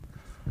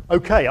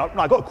Okay,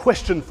 I've got a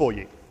question for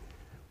you.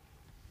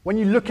 When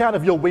you look out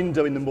of your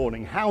window in the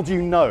morning, how do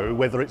you know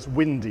whether it's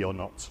windy or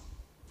not?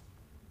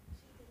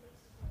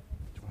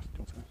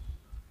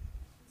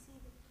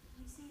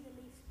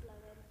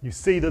 You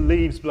see the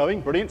leaves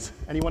blowing. Brilliant.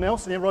 Anyone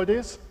else? Any other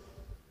ideas?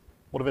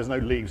 What if there's no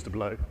leaves to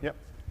blow? Yep.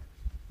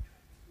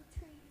 The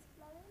trees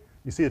blowing.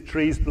 You see the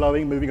trees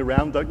blowing, moving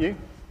around, don't you?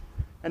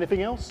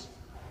 Anything else?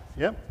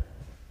 Yep.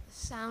 The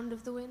sound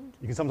of the wind.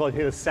 You can sometimes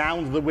hear the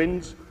sound of the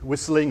wind,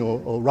 whistling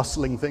or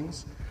rustling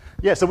things.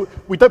 Yeah, so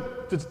we don't,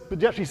 but do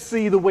you actually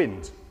see the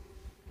wind?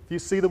 Do you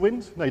see the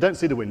wind? No, you don't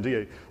see the wind, do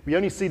you? We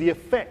only see the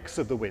effects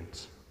of the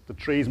wind. The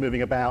trees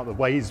moving about, the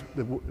waves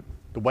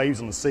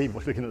on the sea,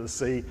 we're looking at the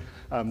sea,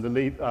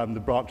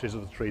 the branches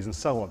of the trees and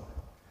so on.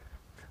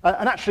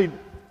 And actually,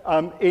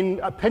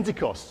 at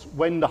Pentecost,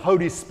 when the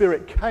Holy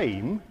Spirit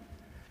came,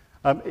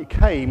 it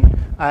came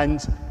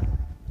and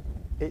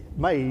it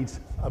made,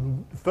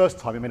 the first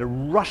time, it made a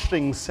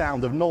rushing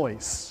sound of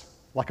noise.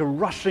 Like a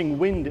rushing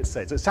wind, it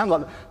said. So it sounded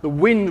like the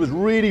wind was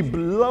really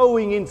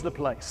blowing into the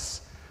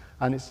place.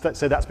 And it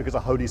said that's because the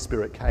Holy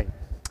Spirit came.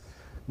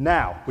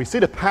 Now, we see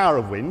the power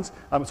of wind. So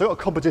I've got a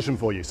competition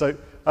for you. So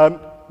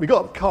we've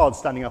got a card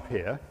standing up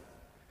here.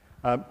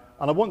 And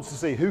I want to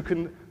see who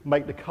can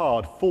make the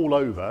card fall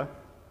over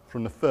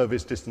from the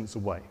furthest distance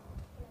away.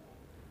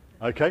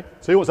 Okay?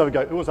 So who wants to have a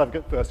go? Who wants to have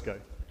a first go?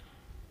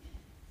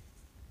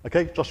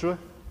 Okay, Joshua?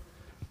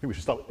 I think we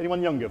should start with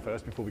anyone younger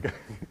first before we go.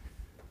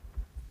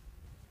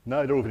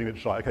 No, they're all going to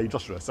try. Okay,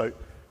 Joshua. So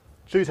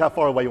choose how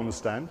far away you want to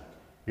stand.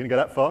 You're going to go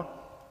that far?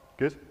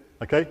 Good.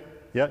 Okay.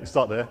 Yeah, you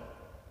start there.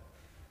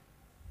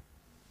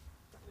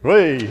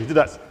 Hey, you did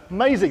that.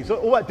 Amazing. So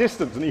all that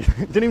distance and you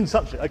didn't even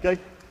touch it. Okay.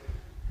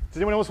 Does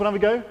anyone else want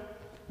to have a go?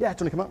 Yeah,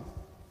 do you want to come up?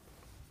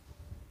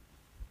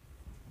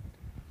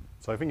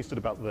 So I think you stood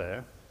about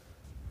there.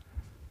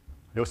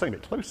 You're staying a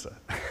bit closer.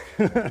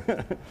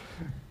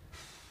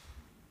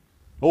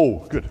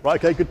 Oh, good.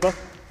 Right, okay, good.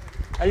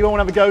 Anyone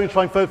want to have a go and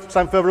try and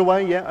stand further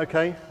away? Yeah,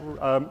 okay.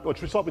 Or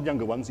should we start with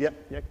younger ones? Yep,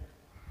 yeah.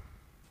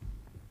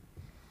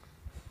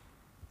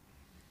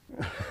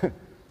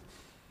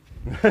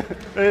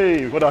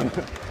 Hey, well done.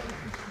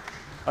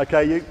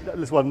 Okay,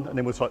 this one, and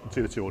then we'll try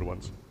the two older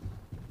ones.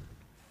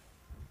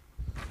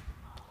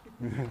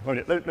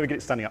 Let me get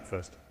it standing up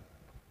first.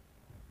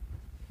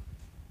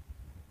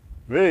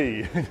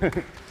 Hey.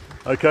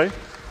 Okay.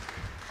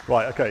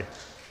 Right, okay.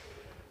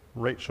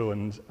 Rachel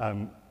and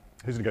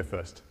who's going to go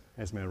first?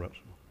 Esme or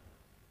Rachel?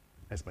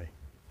 Esme.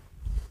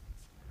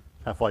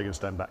 How far are you going to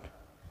stand back?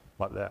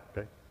 Like there,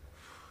 okay.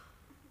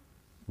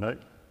 No?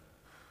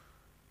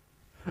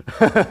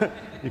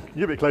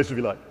 You're a bit closer if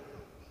you like.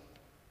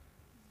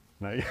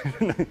 No?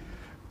 Not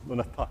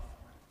enough puff.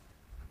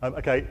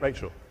 Okay,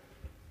 Rachel.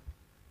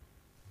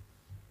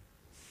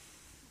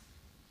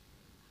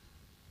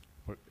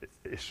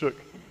 It shook.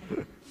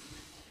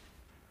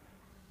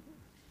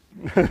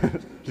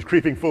 Just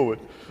creeping forward.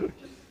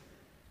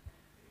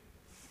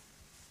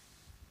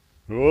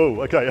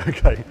 Oh, okay. I think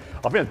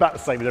it's about the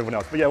same as everyone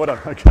else, but yeah, well done.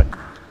 Okay.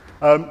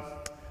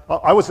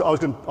 I was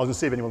going to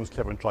see if anyone was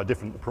clever and try a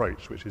different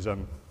approach, which is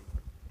come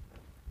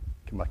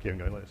back here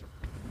and go like this.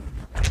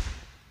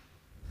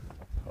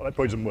 Oh, that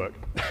probably doesn't work.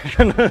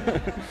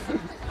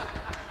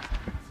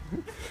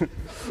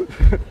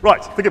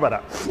 Right, think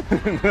about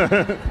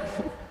that.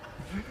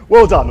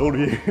 Well done, all of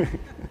you.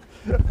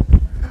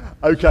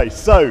 Okay,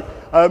 so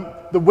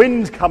the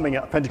wind coming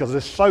at Pentecost is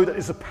a show that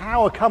there's a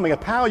power coming, a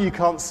power you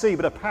can't see,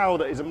 but a power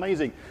that is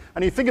amazing.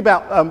 And you think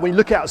about when you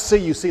look out at sea,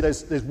 you see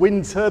there's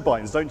wind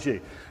turbines, don't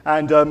you?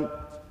 And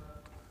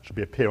should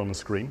be appear on the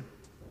screen.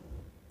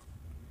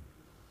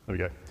 There we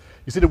go.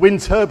 You see the wind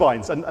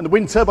turbines, and the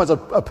wind turbines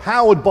are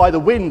powered by the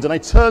wind, and they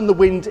turn the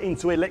wind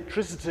into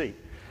electricity.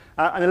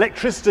 And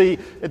electricity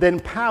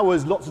then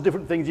powers lots of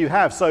different things you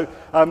have. So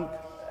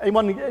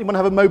anyone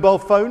have a mobile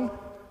phone?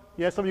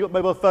 Yeah, some of you got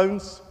mobile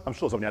phones? I'm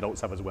sure some of the adults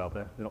have as well,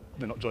 but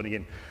they're not joining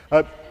in.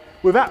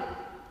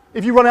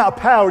 If you run out of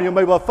power on your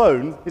mobile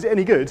phone, is it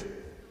any good?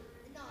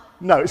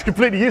 No, it's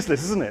completely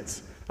useless, isn't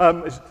it?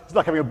 It's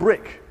like having a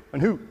brick,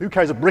 and who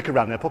carries a brick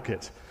around in their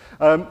pocket?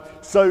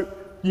 So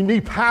you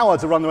need power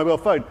to run the mobile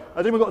phone.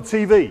 Has anyone got a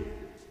TV?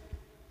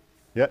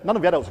 Yeah, none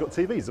of the adults have got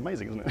TVs. It's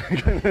amazing, isn't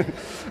it?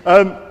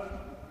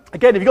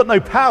 Again, if you've got no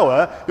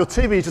power, your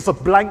TV is just a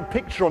blank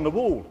picture on the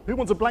wall. Who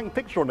wants a blank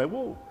picture on their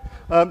wall?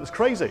 It's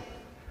crazy.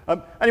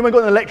 Anyone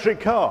got an electric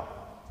car?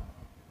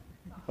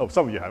 Oh,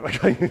 some of you have,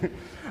 okay.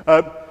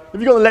 If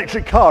you've got an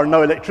electric car and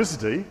no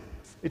electricity,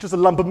 it's just a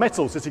lump of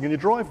metal sitting in your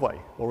driveway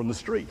or on the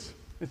street.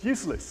 It's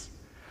useless.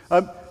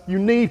 You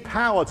need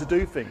power to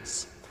do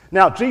things.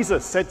 Now,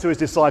 Jesus said to his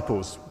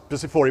disciples,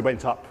 just before he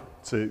went up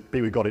to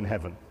be with God in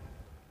heaven,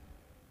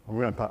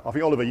 I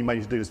think, Oliver, you may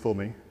need to do this for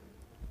me.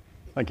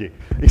 Thank you.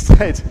 He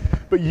said,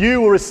 but you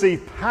will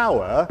receive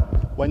power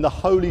when the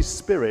Holy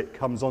Spirit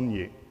comes on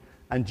you,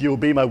 and you will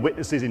be my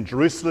witnesses in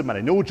Jerusalem and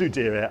in all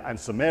Judea and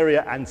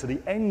Samaria and to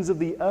the ends of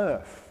the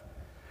earth.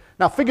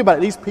 Now, think about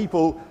it. These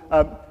people,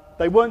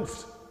 they weren't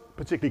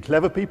particularly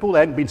clever people. They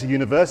hadn't been to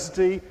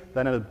university. They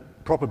hadn't had a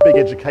proper big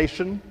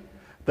education.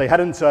 They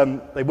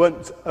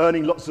weren't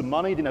earning lots of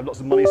money, didn't have lots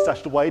of money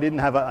stashed away, didn't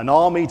have an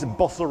army to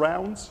boss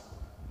around.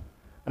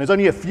 And there's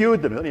only a few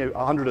of them, only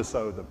 100 or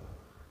so of them.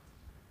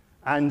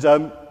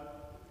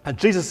 And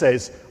Jesus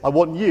says, I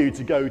want you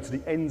to go to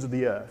the ends of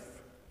the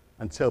earth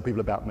and tell people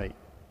about me.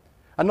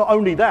 And not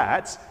only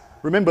that,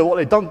 remember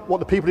what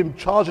the people in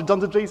charge had done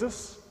to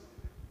Jesus?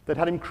 They'd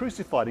had him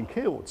crucified and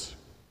killed.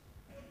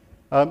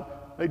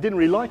 They didn't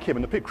really like him,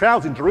 and the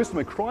crowds in Jerusalem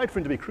had cried for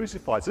him to be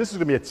crucified. So this was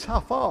going to be a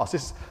tough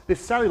ask. This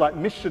sounded like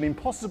mission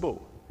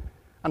impossible.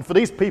 And for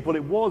these people,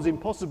 it was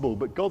impossible.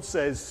 But God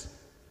says,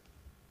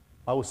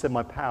 I will send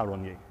my power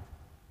on you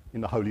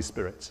in the Holy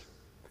Spirit.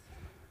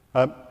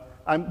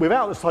 And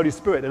without this Holy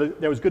Spirit,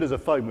 they're as good as a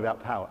phone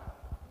without power.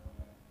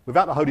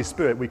 Without the Holy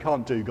Spirit, we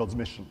can't do God's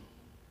mission.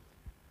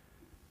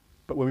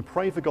 But when we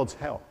pray for God's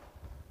help,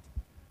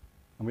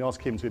 and we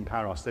ask him to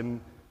empower us,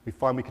 then we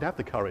find we can have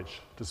the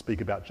courage to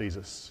speak about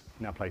Jesus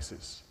in our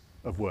places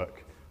of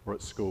work or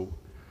at school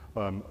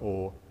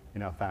or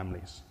in our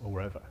families or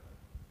wherever.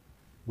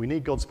 We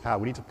need God's power.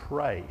 We need to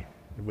pray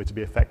if we're to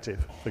be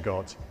effective for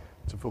God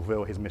to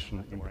fulfill his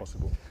mission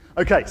impossible.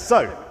 Okay,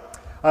 so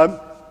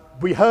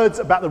we heard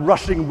about the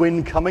rushing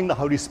wind coming, the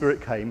Holy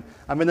Spirit came,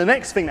 and then the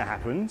next thing that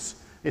happens,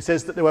 it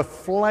says that there were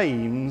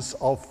flames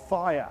of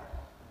fire.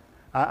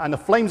 And the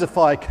flames of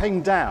fire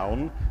came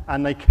down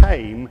and they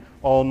came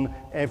on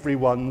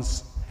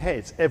everyone's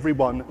head,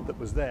 everyone that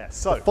was there.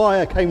 So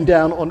fire came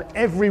down on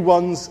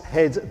everyone's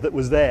head that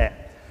was there.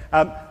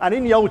 And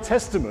in the Old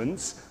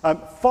Testament,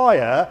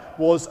 fire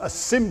was a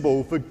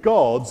symbol for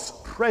God's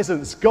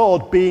presence,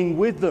 God being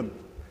with them.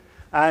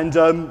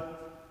 And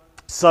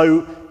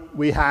so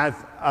we have,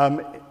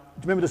 do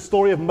you remember the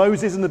story of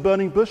Moses and the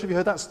burning bush? Have you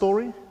heard that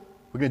story?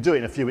 We're going to do it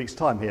in a few weeks'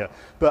 time here.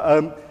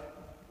 But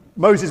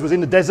Moses was in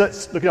the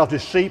desert looking after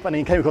his sheep, and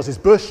he came across this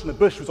bush, and the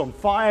bush was on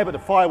fire, but the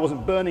fire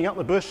wasn't burning up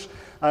the bush.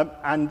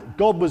 And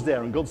God was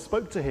there, and God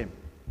spoke to him.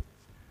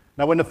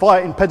 Now, when the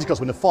fire in Pentecost,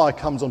 when the fire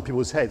comes on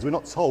people's heads, we're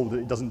not told that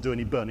it doesn't do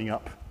any burning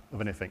up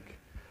of anything.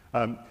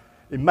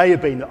 It may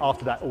have been that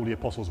after that, all the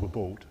apostles were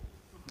bald.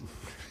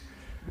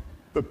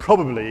 But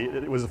probably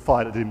it was a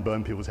fire that didn't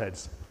burn people's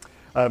heads.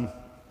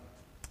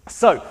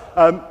 So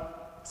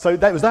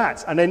that was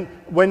that. And then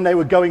when they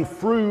were going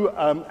through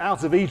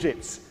out of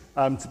Egypt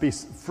to be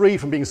free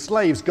from being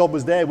slaves, God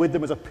was there with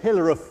them as a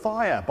pillar of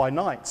fire by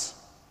night.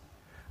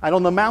 And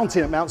on the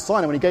mountain at Mount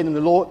Sinai, when he gave them the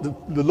law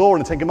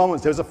and the Ten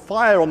Commandments, there was a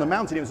fire on the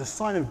mountain. It was a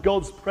sign of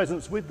God's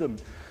presence with them.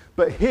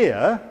 But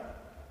here,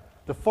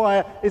 the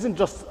fire isn't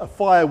just a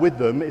fire with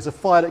them, it's a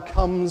fire that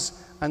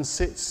comes and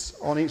sits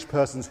on each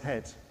person's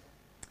head.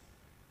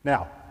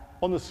 Now,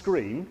 on the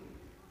screen,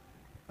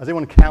 has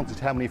anyone counted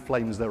how many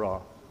flames there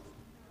are?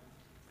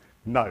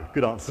 No,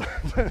 good answer.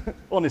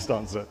 Honest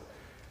answer.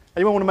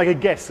 Anyone want to make a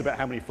guess about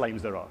how many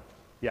flames there are?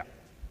 Yeah.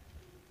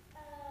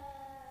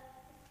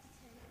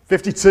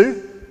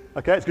 52?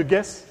 Okay, it's a good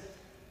guess.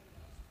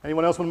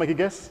 Anyone else want to make a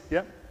guess?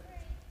 Yeah?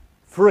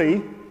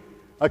 3?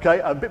 Okay,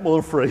 a bit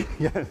more than 3.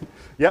 Yeah.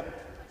 Yep.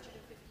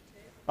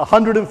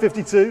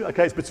 152.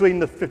 Okay, it's between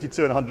the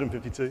 52 and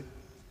 152.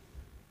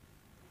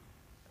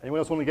 Anyone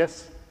else want to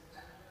guess?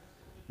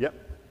 Yep.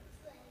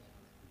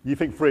 You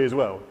think 3 as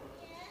well?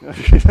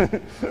 Yeah.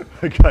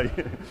 Okay.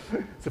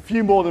 It's a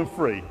few more than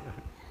 3.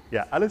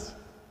 Yeah, Alice?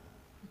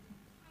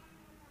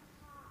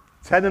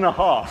 10 and a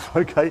half.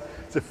 Okay,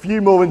 it's a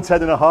few more than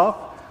 10 and a half.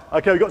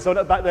 Okay, we've got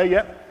someone back there,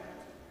 yep.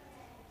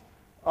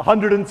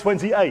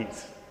 128.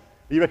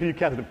 You reckon you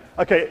counted them?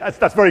 Okay,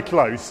 that's very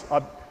close.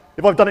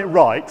 If I've done it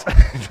right,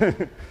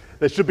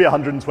 there should be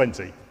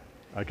 120.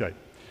 Okay.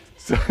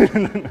 So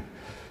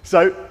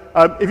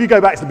if you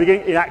go back to the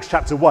beginning in Acts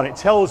chapter 1, it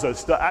tells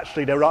us that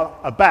actually there are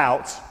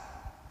about,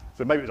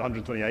 so maybe it was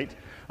 128,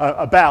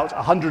 about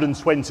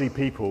 120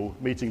 people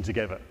meeting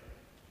together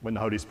when the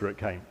Holy Spirit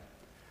came.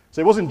 So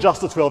it wasn't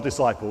just the 12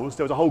 disciples,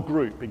 there was a whole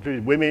group,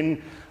 including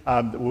women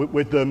that were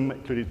with them,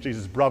 including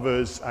Jesus'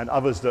 brothers and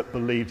others that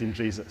believed in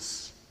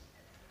Jesus.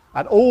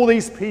 And all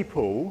these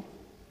people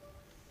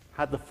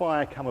had the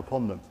fire come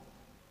upon them.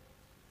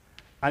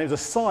 And it was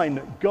a sign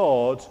that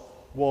God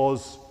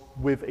was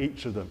with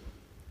each of them.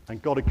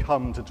 And God had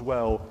come to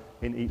dwell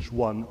in each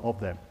one of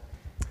them.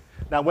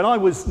 Now, when I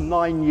was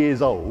 9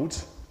 years old,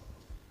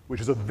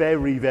 which was a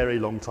very, very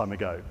long time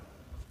ago,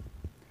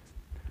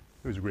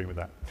 who's agreeing with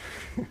that?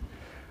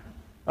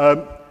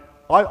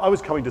 I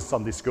was coming to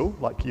Sunday school,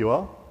 like you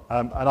are,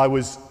 and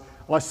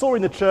I saw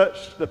in the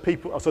church that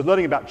people, I was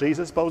learning about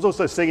Jesus, but I was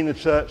also seeing in the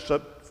church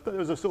that there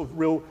was a sort of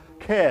real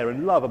care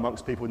and love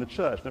amongst people in the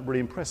church, and it really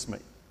impressed me.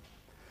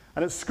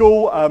 And at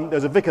school, there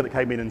was a vicar that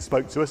came in and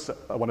spoke to us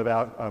at one of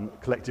our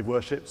collective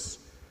worships,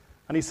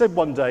 and he said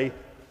one day,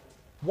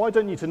 why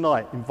don't you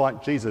tonight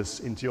invite Jesus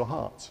into your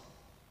heart?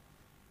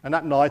 And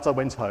that night I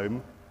went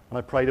home and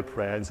I prayed a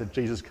prayer and said,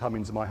 Jesus, come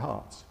into my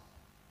heart.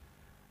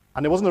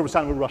 And there wasn't a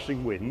sound of a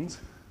rushing wind.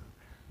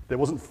 There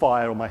wasn't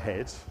fire on my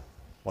head.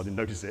 Well, I didn't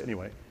notice it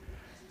anyway.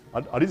 I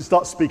didn't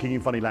start speaking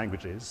in funny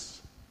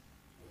languages.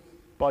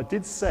 But I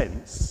did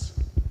sense,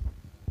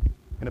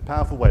 in a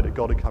powerful way, that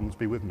God had come to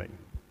be with me.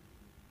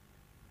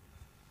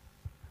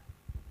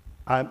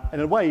 In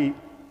a way,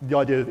 the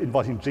idea of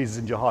inviting Jesus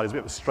into your heart is a bit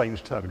of a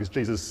strange term because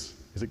Jesus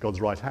is at God's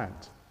right hand.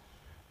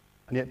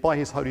 And yet by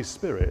his Holy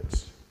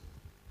Spirit,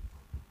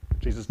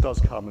 Jesus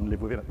does come and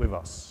live with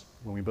us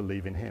when we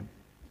believe in him.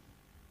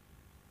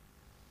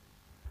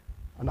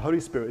 And the Holy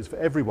Spirit is for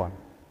everyone.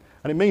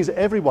 And it means that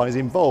everyone is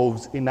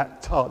involved in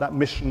that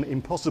mission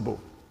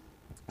impossible.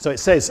 So it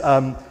says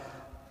a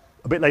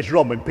bit later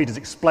on when Peter's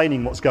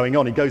explaining what's going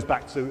on, he goes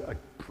back to a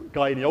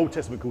guy in the Old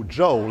Testament called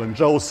Joel, and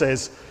Joel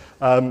says,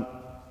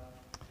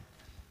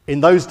 in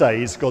those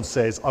days, God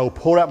says, I will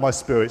pour out my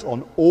spirit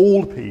on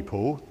all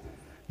people.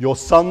 Your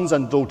sons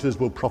and daughters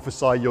will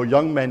prophesy, your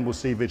young men will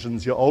see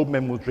visions, your old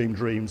men will dream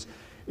dreams.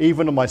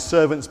 Even on my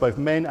servants, both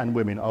men and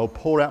women, I will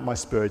pour out my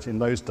spirit in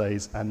those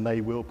days, and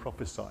they will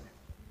prophesy.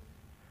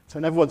 So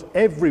in other words,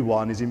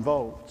 everyone is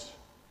involved.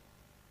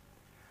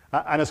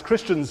 And as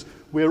Christians,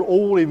 we're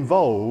all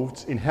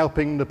involved in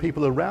helping the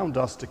people around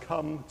us to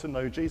come to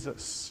know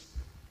Jesus.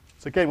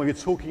 So again, when you're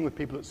talking with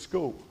people at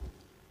school,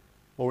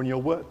 or in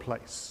your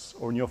workplace,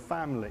 or in your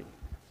family,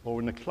 or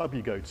in the club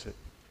you go to,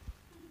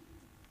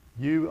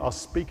 you are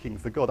speaking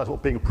for God. That's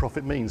what being a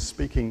prophet means,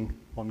 speaking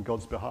on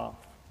God's behalf,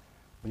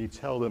 when you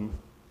tell them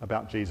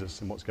about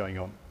Jesus and what's going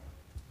on.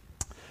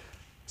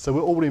 So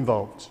we're all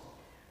involved.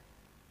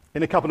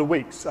 In a couple of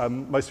weeks,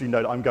 most of you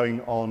know that I'm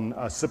going on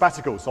a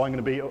sabbatical, so I'm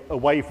going to be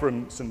away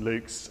from St.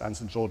 Luke's and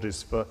St.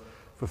 George's for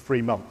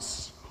 3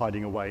 months,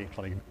 hiding away,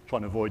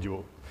 trying to avoid you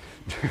all.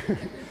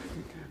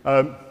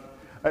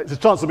 It's a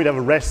chance for me to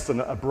have a rest and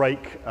a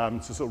break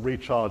to sort of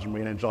recharge and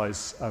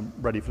re-energise,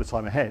 ready for the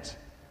time ahead.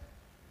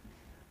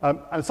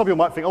 And some people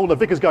might think, oh, the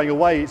vicar's going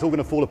away, it's all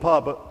going to fall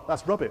apart, but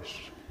that's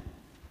rubbish.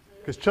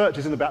 Because church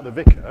isn't about the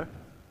vicar.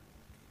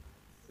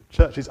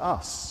 Church is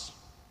us,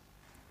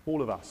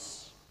 all of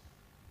us.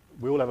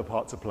 We all have a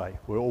part to play.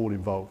 We're all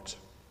involved.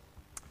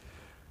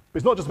 But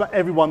it's not just about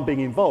everyone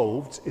being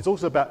involved, it's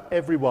also about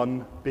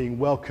everyone being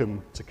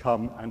welcome to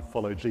come and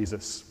follow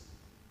Jesus.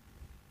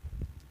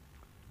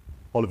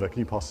 Oliver, can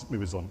you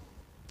move us on?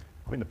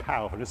 I think the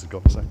power of this has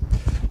gone. So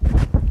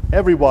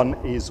everyone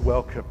is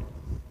welcome.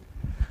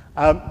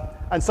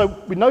 And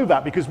so we know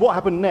that because what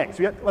happened next?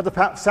 We had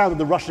the sound of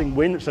the rushing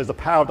wind, which shows the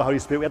power of the Holy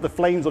Spirit. We had the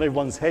flames on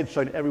everyone's head,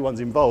 showing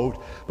everyone's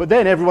involved. But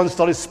then everyone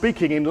started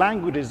speaking in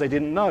languages they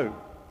didn't know.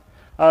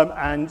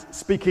 And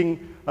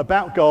speaking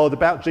about God,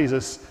 about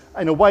Jesus,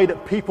 in a way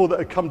that people that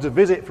had come to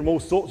visit from all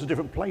sorts of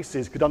different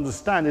places could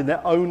understand in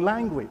their own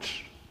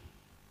language.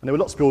 And there were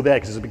lots of people there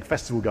because there's a big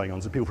festival going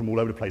on, so people from all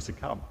over the place had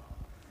come.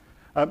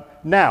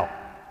 Now,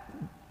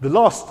 the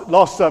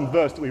last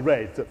verse that we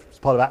read, that's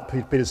part of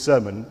that Peter's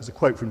sermon, is a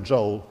quote from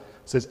Joel.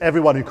 It says,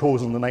 everyone who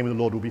calls on the name of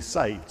the Lord will be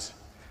saved.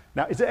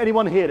 Now, is there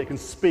anyone here that can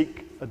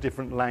speak a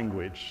different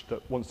language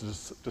that wants to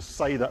just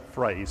say that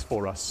phrase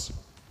for us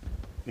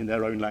in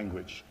their own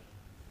language?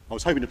 I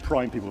was hoping to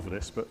prime people for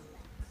this, but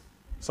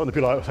some of the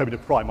people I was hoping to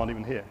prime aren't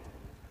even here.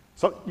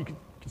 So you can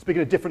speak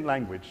in a different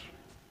language,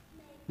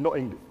 not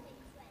English.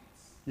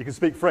 You can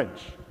speak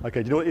French.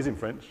 Okay, do you know what it is in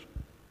French?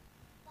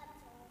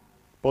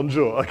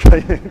 Bonjour. Okay,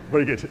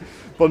 very good.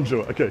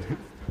 Bonjour. Okay,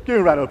 give me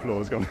a round of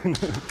applause. Go on.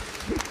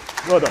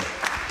 Well done.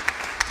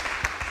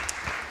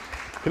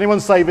 Can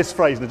anyone say this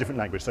phrase in a different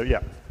language? So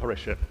yeah,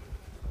 Harish, yeah.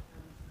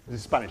 This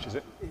is Spanish, is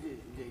it? Indeed.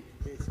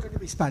 It's going to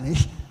be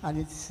Spanish, and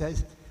it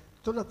says,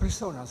 toda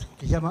personas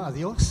que llama a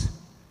Dios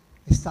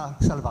está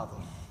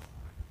salvado.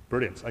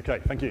 Brilliant. Okay,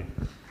 thank you.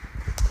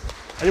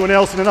 Anyone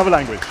else in another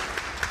language?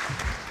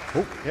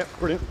 Oh, yeah,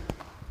 brilliant.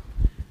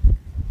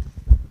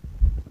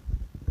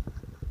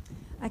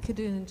 I could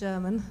do it in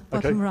German,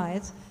 bottom Okay.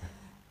 right.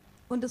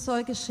 Und es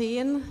soll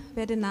geschehen,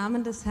 wer den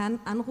Namen des Herrn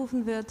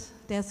anrufen wird,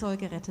 der soll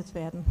gerettet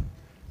werden.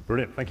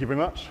 Brilliant. Thank you very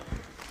much.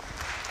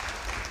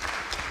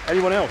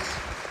 Anyone else?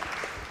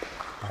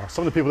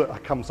 Some of the people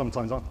that come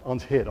sometimes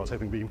aren't here. I was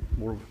hoping to be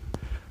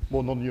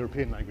more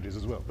non-European languages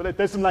as well. But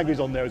there's some languages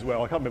on there as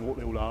well. I can't remember what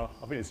they all are.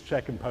 I think it's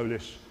Czech and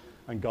Polish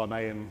and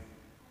Ghanaian,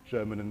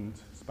 German and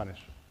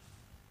Spanish,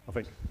 I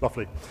think,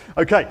 roughly.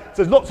 Okay, so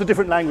there's lots of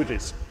different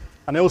languages,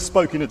 and they're all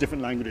spoken in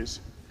different languages.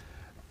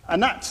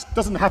 And that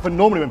doesn't happen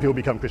normally when people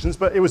become Christians,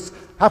 but it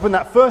happened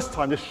that first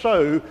time to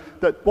show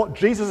that what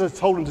Jesus had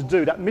told them to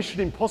do, that mission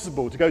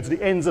impossible to go to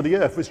the ends of the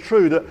earth, was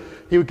true, that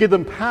he would give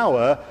them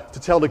power to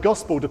tell the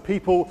gospel to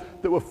people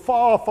that were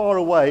far, far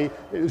away,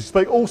 who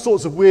spoke all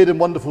sorts of weird and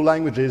wonderful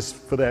languages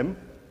for them.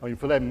 I mean,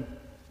 for them,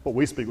 what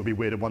we speak would be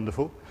weird and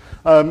wonderful.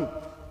 And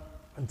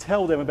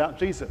tell them about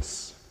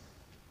Jesus.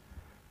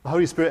 The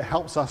Holy Spirit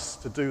helps us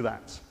to do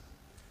that.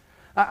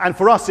 And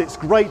for us, it's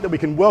great that we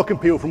can welcome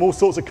people from all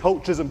sorts of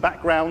cultures and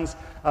backgrounds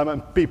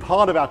and be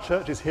part of our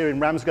churches here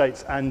in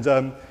Ramsgate. And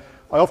I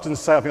often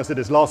say, I think I said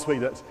this last week,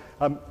 that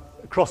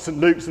across St.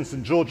 Luke's and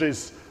St.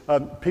 George's,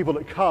 people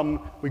that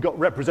come, we've got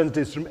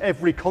representatives from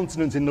every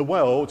continent in the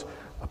world,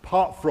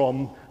 apart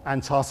from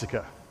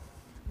Antarctica.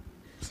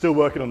 Still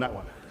working on that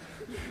one.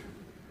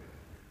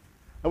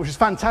 Which is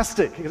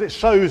fantastic, because it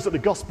shows that the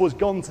gospel has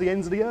gone to the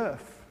ends of the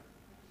earth.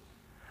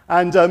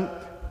 And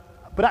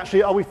but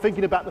actually, are we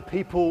thinking about the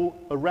people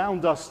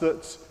around us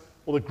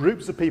or the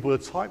groups of people, the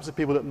types of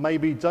people that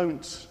maybe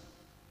don't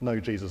know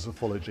Jesus and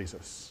follow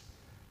Jesus.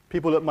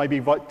 People that may be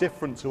right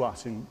different to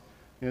us in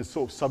a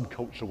sort of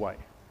subculture way.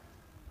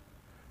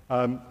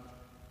 Are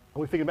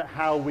we thinking about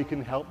how we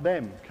can help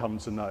them come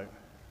to know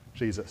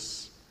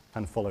Jesus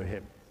and follow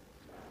him?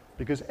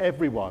 Because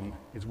everyone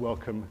is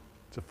welcome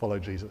to follow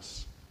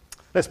Jesus.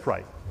 Let's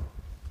pray.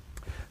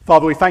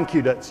 Father, we thank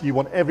you that you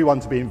want everyone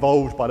to be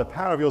involved by the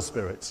power of your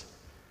Spirit.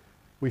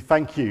 We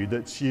thank you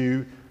that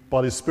you,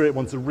 by the Spirit,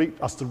 want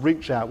us to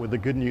reach out with the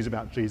good news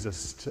about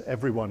Jesus to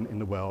everyone in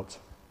the world,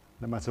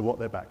 no matter what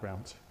their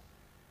background.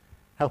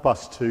 Help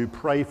us to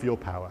pray for your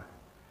power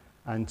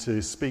and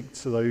to speak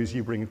to those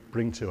you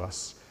bring to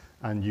us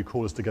and you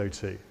call us to go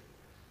to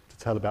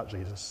tell about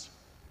Jesus,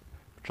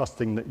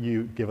 trusting that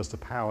you give us the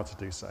power to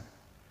do so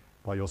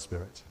by your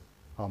Spirit.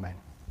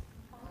 Amen.